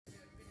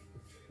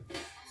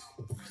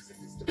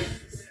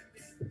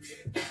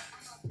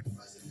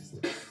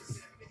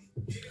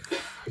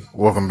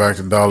Welcome back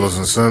to Dollars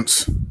and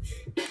Cents,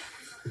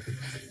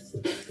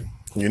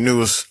 your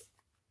newest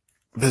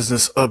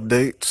business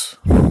updates.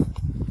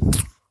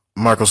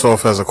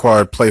 Microsoft has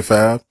acquired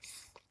PlayFab,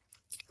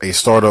 a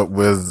startup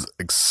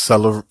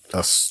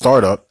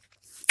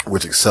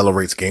which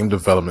accelerates game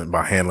development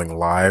by handling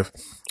live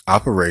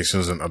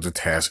operations and other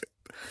tasks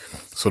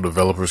so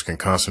developers can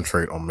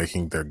concentrate on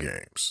making their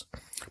games.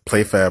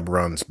 PlayFab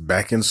runs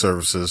back-end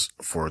services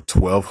for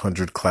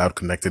 1,200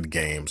 cloud-connected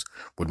games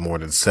with more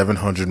than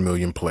 700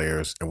 million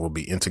players and will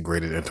be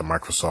integrated into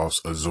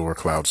Microsoft's Azure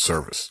cloud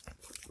service.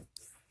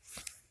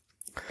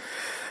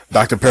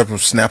 Dr. Pepper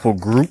Snapple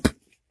Group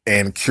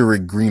and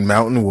Keurig Green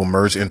Mountain will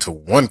merge into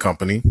one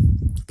company.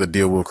 The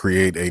deal will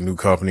create a new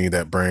company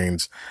that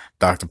brings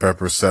Dr.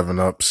 Pepper,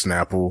 7-Up,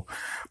 Snapple,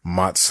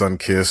 Mott's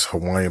Sunkiss,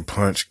 Hawaiian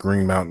Punch,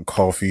 Green Mountain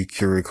Coffee,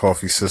 Keurig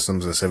Coffee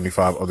Systems, and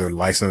 75 other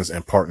licensed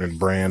and partnered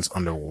brands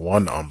under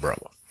one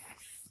umbrella.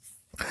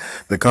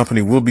 The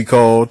company will be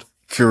called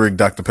Keurig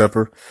Dr.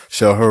 Pepper.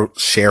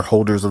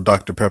 Shareholders of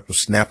Dr. Pepper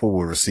Snapple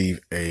will receive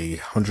a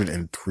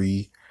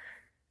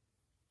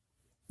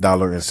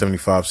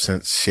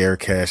 $103.75 share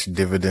cash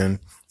dividend.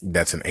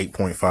 That's an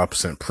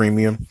 8.5%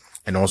 premium,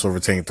 and also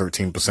retain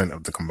 13%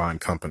 of the combined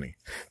company.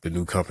 The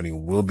new company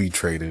will be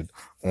traded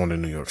on the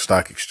New York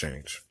Stock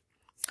Exchange.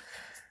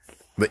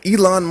 The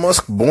Elon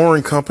Musk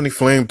Boring Company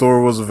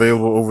flamethrower was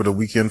available over the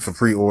weekend for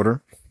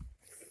pre-order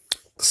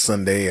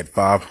Sunday at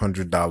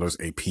 $500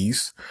 a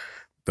piece.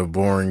 The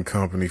Boring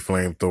Company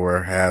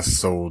flamethrower has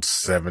sold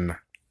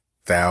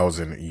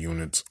 7,000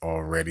 units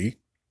already.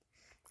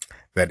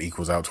 That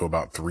equals out to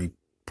about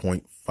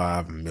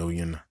 $3.5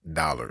 million.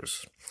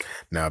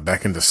 Now,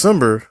 back in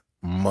December,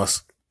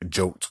 Musk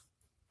joked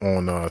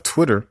on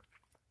Twitter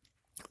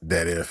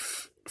that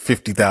if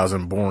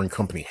 50,000 Boring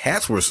Company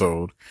hats were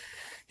sold,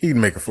 he'd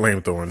make a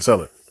flamethrower and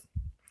sell it.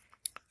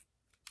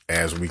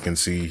 As we can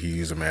see,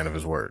 he's a man of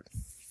his word.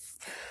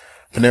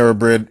 Panera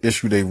Bread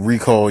issued a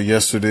recall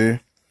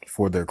yesterday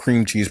for their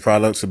cream cheese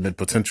products amid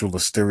potential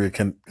Listeria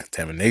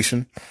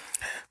contamination.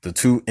 The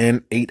 2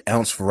 and 8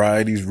 ounce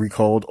varieties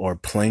recalled are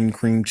plain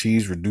cream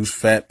cheese, reduced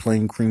fat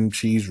plain cream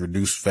cheese,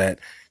 reduced fat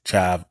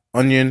chive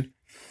onion,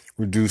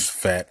 reduced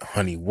fat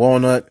honey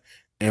walnut,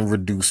 and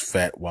reduced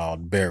fat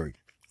wild berry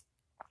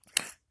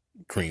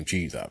cream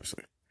cheese,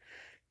 obviously.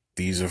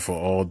 These are for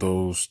all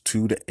those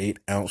 2 to 8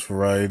 ounce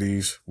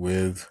varieties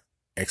with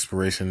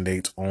expiration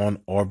dates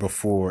on or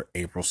before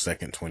April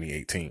 2nd,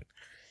 2018.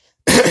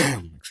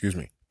 Excuse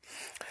me.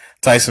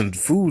 Tyson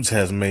Foods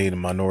has made a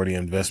minority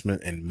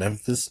investment in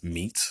Memphis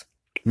Meats.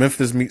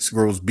 Memphis Meats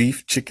grows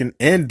beef, chicken,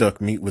 and duck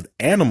meat with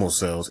animal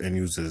cells and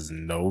uses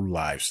no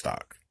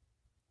livestock.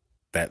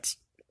 That's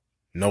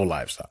no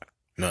livestock.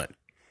 None.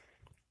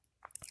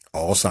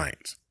 All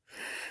science.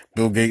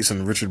 Bill Gates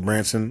and Richard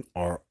Branson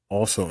are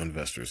also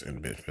investors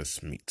in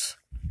Memphis Meats.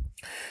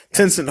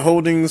 Tencent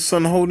Holdings,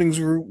 Sun Holdings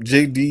Group,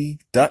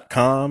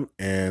 JD.com,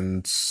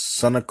 and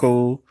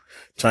Sunoco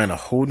China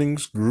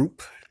Holdings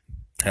Group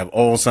have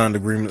all signed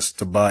agreements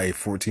to buy a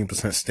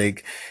 14%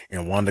 stake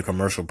in Wanda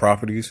Commercial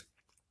Properties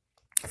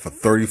for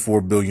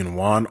 34 billion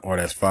won, or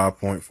that's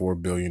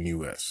 5.4 billion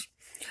US.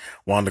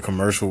 Wanda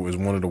Commercial is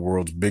one of the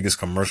world's biggest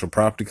commercial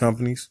property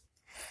companies.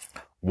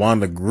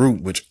 Wanda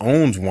Group, which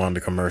owns Wanda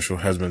Commercial,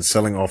 has been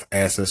selling off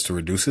assets to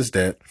reduce its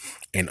debt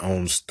and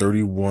owns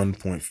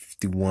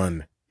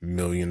 31.51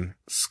 million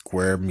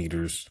square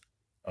meters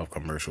of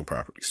commercial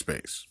property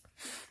space.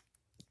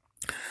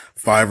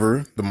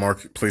 Fiverr, the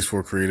marketplace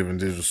for creative and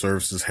digital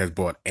services, has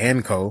bought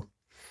Anko.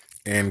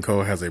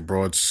 Anko has a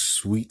broad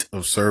suite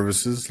of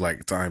services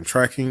like time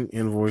tracking,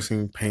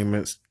 invoicing,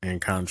 payments, and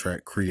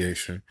contract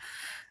creation,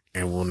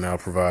 and will now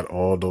provide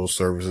all those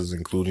services,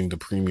 including the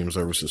premium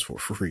services, for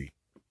free.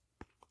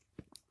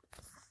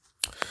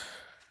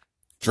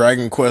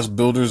 Dragon Quest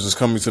Builders is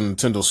coming to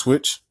Nintendo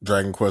Switch.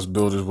 Dragon Quest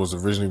Builders was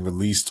originally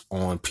released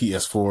on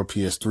PS4,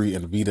 PS3,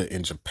 and Vita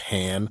in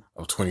Japan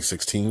of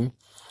 2016.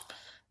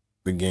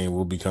 The game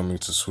will be coming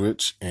to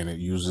Switch, and it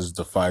uses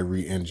the Fire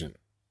engine.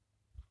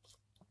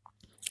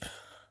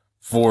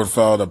 Ford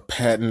filed a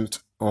patent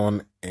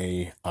on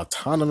an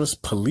autonomous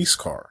police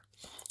car.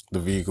 The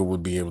vehicle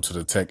would be able to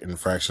detect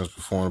infractions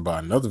performed by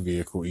another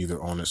vehicle,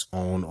 either on its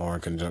own or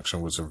in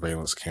conjunction with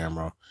surveillance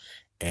camera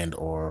and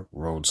or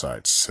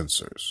roadside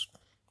sensors.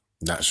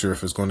 Not sure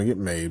if it's going to get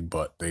made,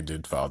 but they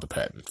did file the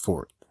patent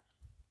for it.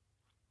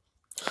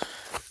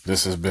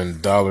 This has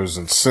been Dollars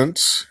and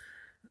Cents.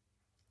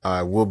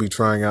 I will be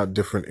trying out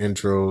different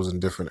intros and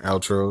different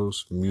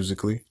outros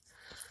musically,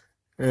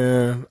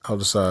 and I'll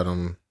decide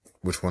on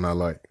which one I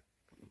like.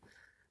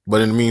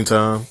 But in the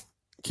meantime,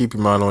 keep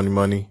your mind on your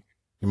money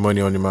on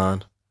your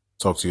mind.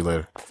 Talk to you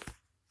later.